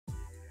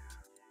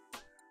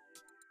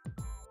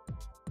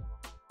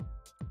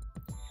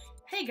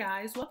Hey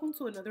guys, welcome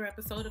to another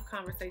episode of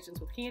Conversations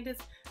with Candace.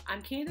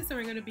 I'm Candace and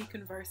we're going to be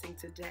conversing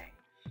today.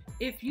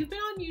 If you've been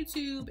on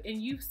YouTube and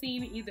you've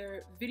seen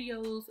either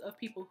videos of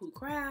people who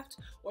craft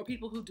or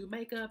people who do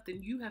makeup,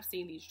 then you have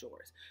seen these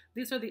drawers.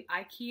 These are the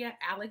IKEA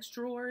Alex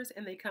drawers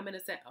and they come in a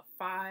set of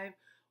 5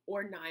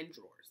 or 9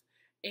 drawers.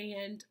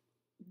 And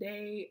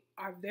they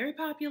are very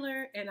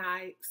popular and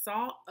I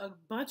saw a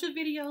bunch of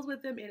videos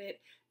with them in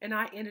it and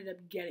I ended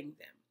up getting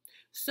them.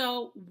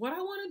 So what I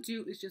want to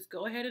do is just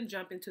go ahead and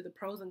jump into the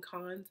pros and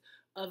cons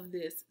of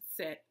this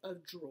set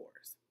of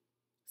drawers.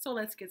 So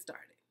let's get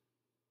started.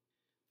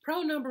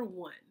 Pro number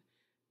 1.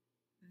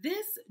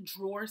 This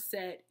drawer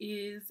set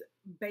is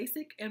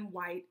basic and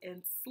white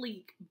and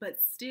sleek, but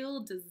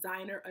still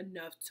designer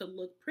enough to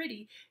look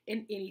pretty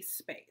in any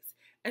space.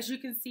 As you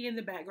can see in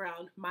the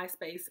background, my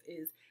space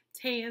is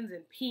tans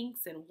and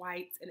pinks and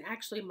whites, and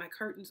actually my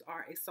curtains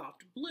are a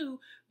soft blue,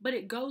 but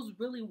it goes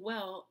really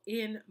well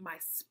in my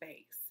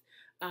space.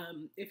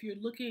 If you're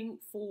looking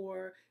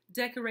for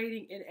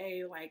decorating in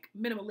a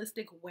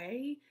minimalistic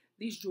way,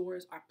 these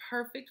drawers are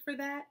perfect for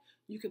that.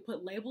 You can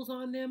put labels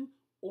on them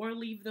or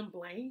leave them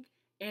blank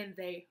and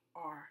they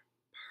are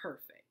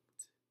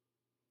perfect.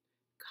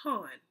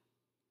 Con,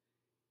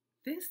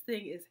 this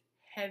thing is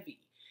heavy.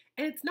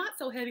 And it's not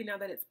so heavy now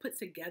that it's put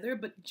together,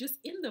 but just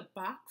in the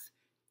box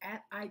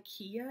at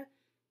IKEA,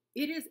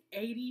 it is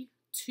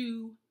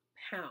 82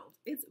 pounds.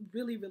 It's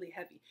really, really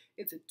heavy.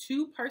 It's a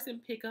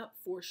 2-person pickup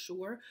for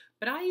sure,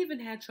 but I even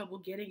had trouble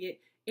getting it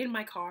in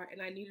my car and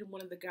I needed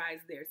one of the guys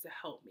there to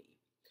help me.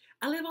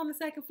 I live on the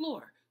 2nd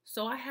floor,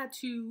 so I had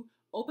to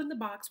open the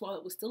box while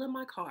it was still in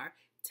my car,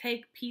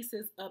 take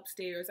pieces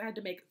upstairs. I had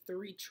to make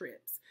 3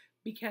 trips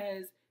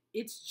because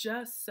it's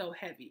just so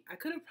heavy. I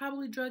could have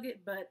probably drug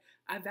it, but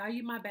I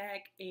value my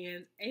bag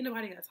and ain't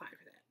nobody got time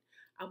for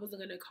that. I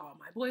wasn't gonna call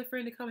my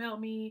boyfriend to come help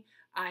me.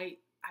 I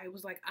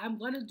was like, I'm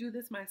gonna do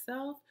this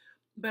myself,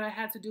 but I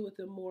had to do it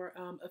the more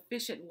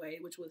efficient way,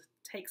 which was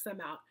take some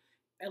out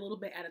a little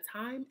bit at a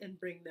time and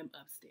bring them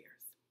upstairs.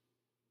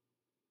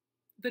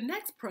 The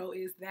next pro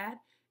is that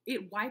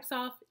it wipes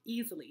off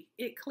easily.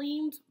 It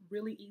cleans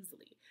really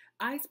easily.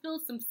 I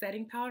spilled some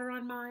setting powder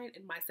on mine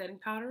and my setting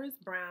powder is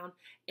brown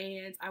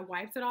and I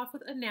wiped it off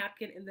with a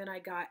napkin and then I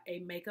got a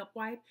makeup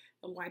wipe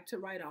and wiped it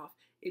right off.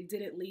 It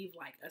didn't leave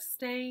like a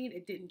stain.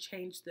 It didn't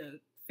change the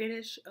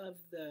finish of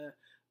the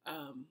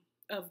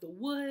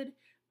wood.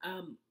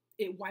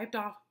 It wiped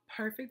off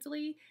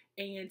perfectly,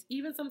 and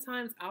even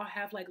sometimes I'll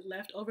have like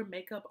leftover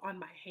makeup on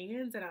my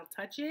hands and I'll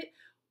touch it.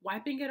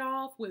 Wiping it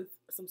off with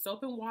some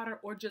soap and water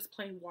or just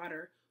plain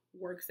water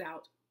works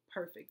out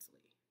perfectly.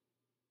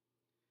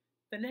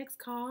 The next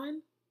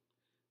con,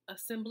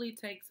 assembly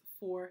takes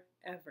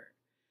forever.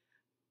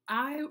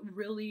 I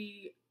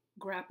really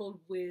grappled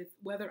with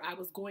whether I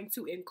was going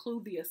to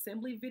include the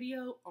assembly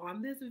video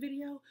on this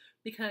video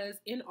because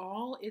in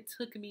all it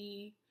took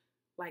me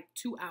like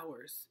 2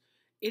 hours.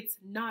 It's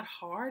not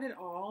hard at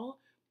all.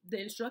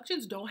 The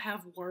instructions don't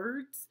have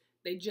words.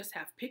 They just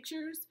have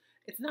pictures.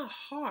 It's not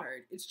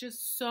hard. It's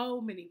just so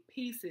many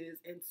pieces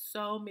and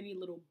so many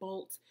little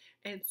bolts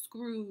and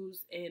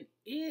screws, and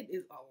it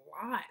is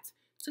a lot.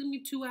 It took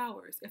me 2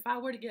 hours. If I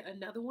were to get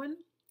another one,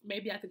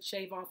 maybe I could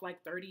shave off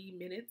like 30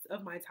 minutes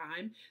of my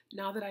time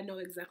now that I know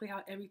exactly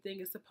how everything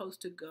is supposed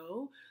to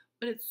go.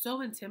 But it's so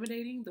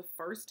intimidating the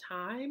first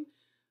time.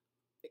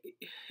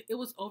 It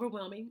was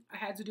overwhelming. I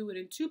had to do it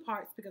in 2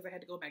 parts because I had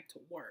to go back to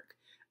work.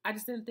 I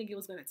just didn't think it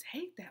was going to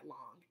take that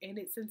long, and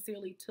it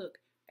sincerely took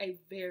a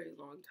very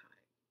long time.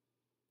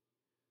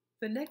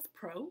 The next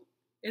pro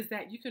is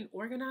that you can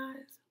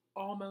organize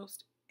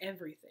almost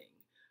everything.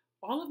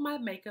 All of my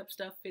makeup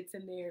stuff fits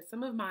in there.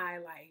 Some of my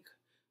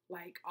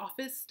like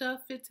office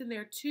stuff fits in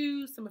there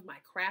too. Some of my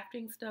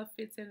crafting stuff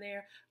fits in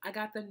there. I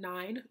got the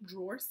 9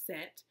 drawer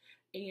set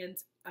and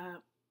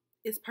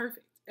it's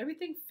perfect.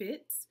 Everything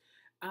fits.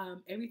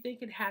 Everything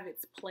can have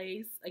its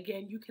place.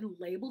 Again, you can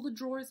label the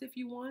drawers if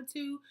you want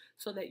to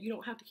so that you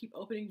don't have to keep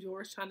opening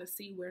drawers trying to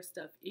see where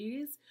stuff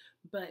is.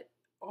 But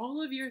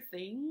all of your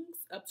things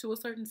up to a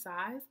certain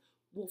size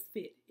will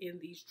fit in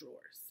these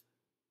drawers.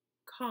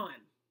 Con.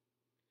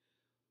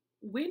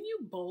 When you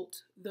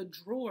bolt the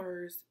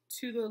drawers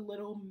to the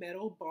little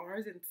metal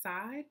bars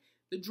inside,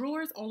 the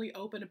drawers only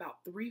open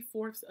about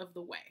 3/4 of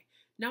the way.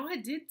 Now, I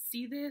did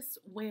see this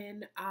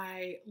when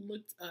I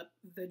looked up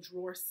the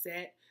drawer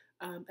set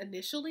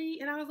initially,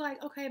 and I was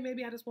like, okay,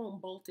 maybe I just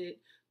won't bolt it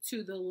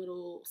to the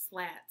little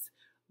slats.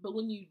 But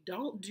when you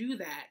don't do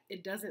that,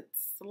 it doesn't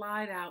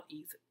slide out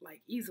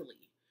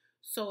easily.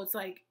 So it's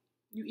like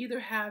you either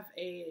have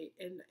an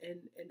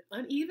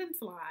uneven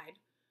slide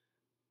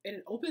and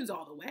it opens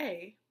all the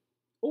way,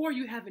 or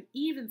you have an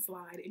even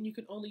slide and you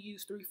can only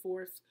use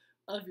 3/4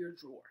 of your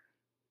drawer.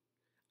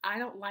 I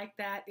don't like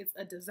that. It's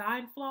a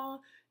design flaw,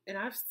 and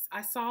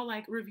I saw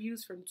like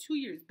reviews from 2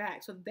 years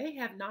back, so they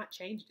have not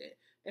changed it.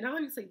 And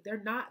obviously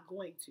they're not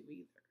going to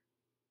either.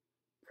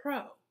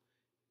 Pro,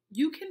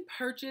 You can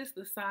purchase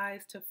the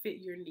size to fit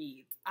your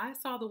needs. I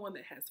saw the one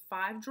that has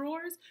 5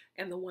 drawers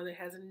and the one that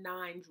has 9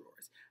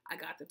 drawers. I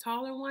got the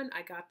taller one,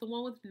 I got the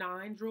one with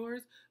 9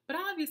 drawers, but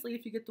obviously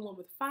if you get the one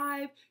with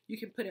 5, you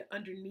can put it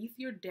underneath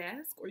your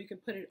desk or you can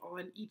put it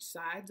on each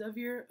sides of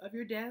your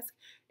desk,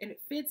 and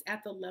it fits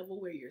at the level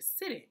where you're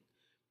sitting.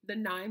 The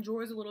 9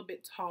 drawer is a little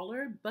bit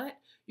taller, but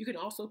you can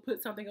also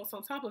put something else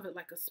on top of it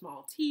like a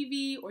small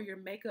TV or your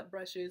makeup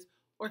brushes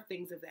or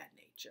things of that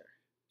nature.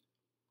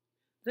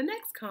 The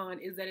next con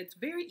is that it's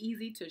very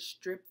easy to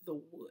strip the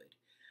wood.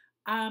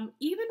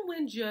 Even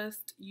when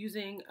just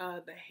using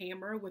the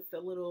hammer with the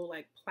little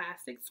like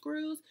plastic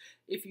screws,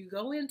 if you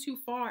go in too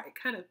far, it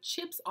kind of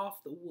chips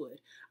off the wood.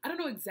 I don't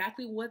know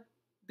exactly what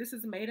this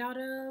is made out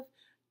of.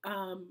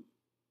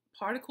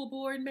 Particle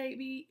board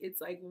maybe.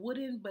 It's like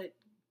wooden but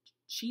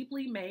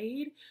cheaply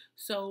made,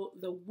 so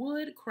the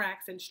wood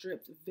cracks and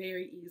strips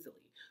very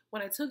easily.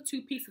 When I took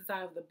 2 pieces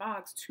out of the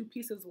box, 2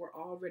 pieces were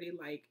already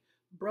like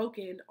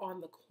broken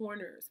on the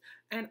corners,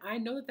 and I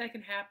know that that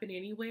can happen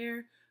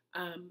anywhere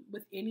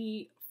with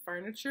any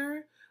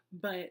furniture,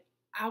 but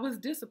I was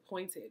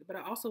disappointed. But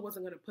I also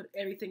wasn't going to put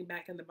everything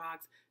back in the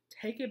box,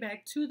 take it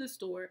back to the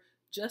store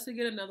just to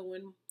get another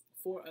one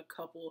for a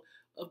couple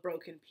of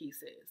broken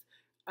pieces.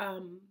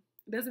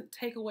 Doesn't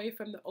take away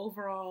from the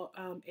overall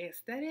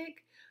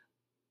aesthetic,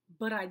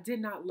 but I did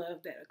not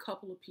love that a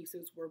couple of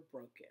pieces were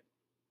broken.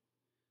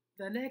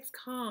 The next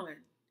con,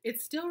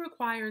 it still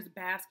requires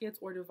baskets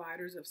or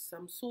dividers of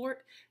some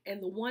sort,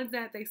 and the ones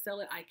that they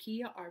sell at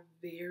IKEA are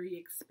very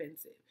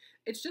expensive.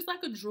 It's just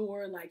like a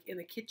drawer, like in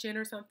the kitchen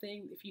or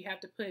something. If you have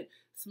to put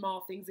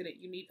small things in it,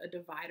 you need a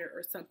divider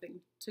or something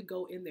to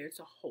go in there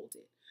to hold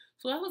it.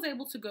 So I was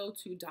able to go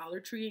to Dollar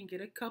Tree and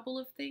get a couple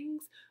of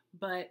things,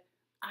 but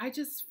I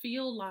just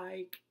feel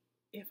like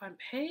if I'm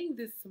paying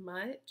this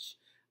much,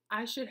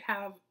 I should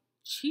have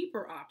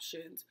cheaper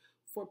options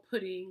for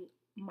putting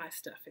my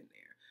stuff in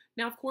there.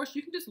 Now, of course,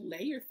 you can just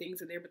lay your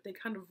things in there, but they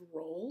kind of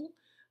roll.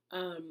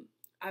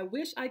 I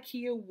wish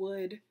IKEA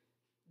would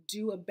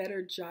do a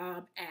better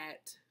job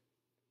at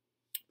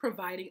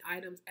providing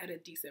items at a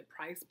decent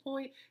price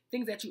point,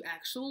 things that you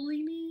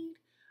actually need.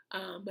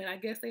 But I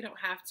guess they don't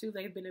have to.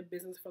 They've been in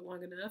business for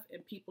long enough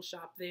and people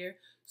shop there,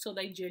 so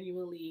they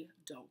genuinely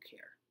don't care.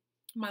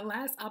 My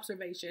last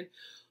observation,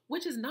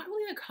 which is not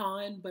really a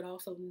con, but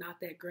also not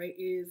that great,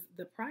 is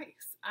the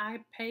price.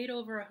 I paid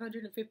over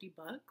 150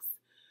 bucks.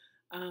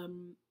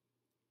 And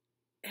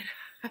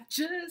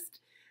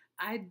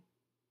I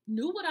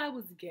knew what I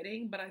was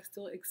getting, but I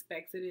still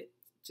expected it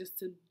just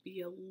to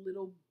be a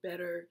little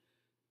better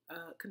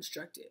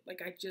constructed.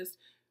 Like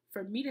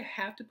for me to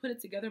have to put it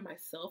together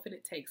myself and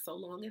it takes so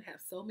long and have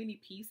so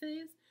many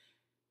pieces,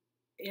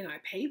 and I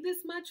paid this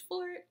much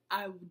for it,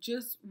 I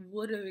just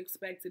would have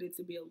expected it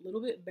to be a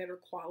little bit better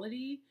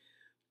quality.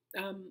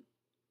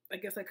 I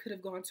guess I could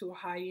have gone to a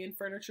high-end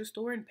furniture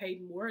store and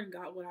paid more and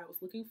got what I was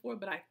looking for,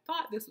 but I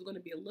thought this was going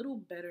to be a little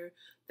better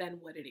than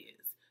what it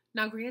is.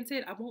 Now,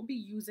 granted, I won't be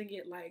using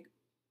it like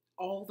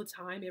all the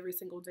time, every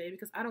single day,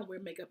 because I don't wear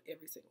makeup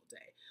every single day.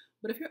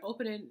 But if you're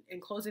opening and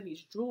closing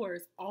these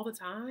drawers all the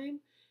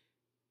time,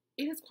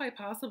 it is quite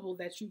possible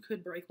that you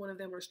could break one of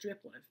them or strip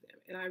one of them.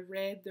 And I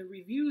read the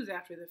reviews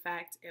after the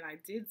fact, and I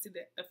did see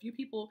that a few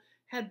people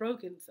had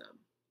broken some.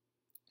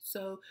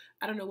 So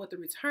I don't know what the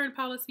return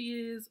policy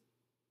is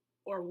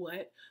or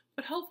what,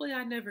 but hopefully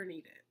I never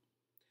need it.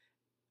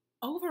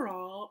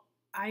 Overall,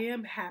 I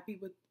am happy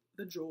with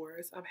the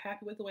drawers. I'm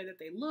happy with the way that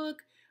they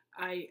look.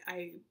 I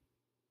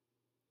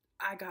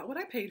got what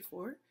I paid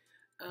for,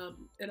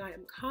 and I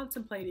am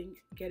contemplating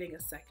getting a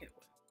second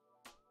one.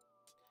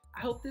 I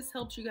hope this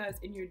helps you guys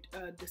in your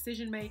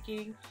decision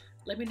making.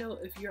 Let me know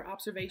if your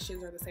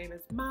observations are the same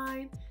as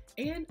mine.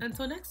 And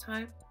until next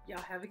time, y'all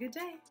have a good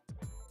day.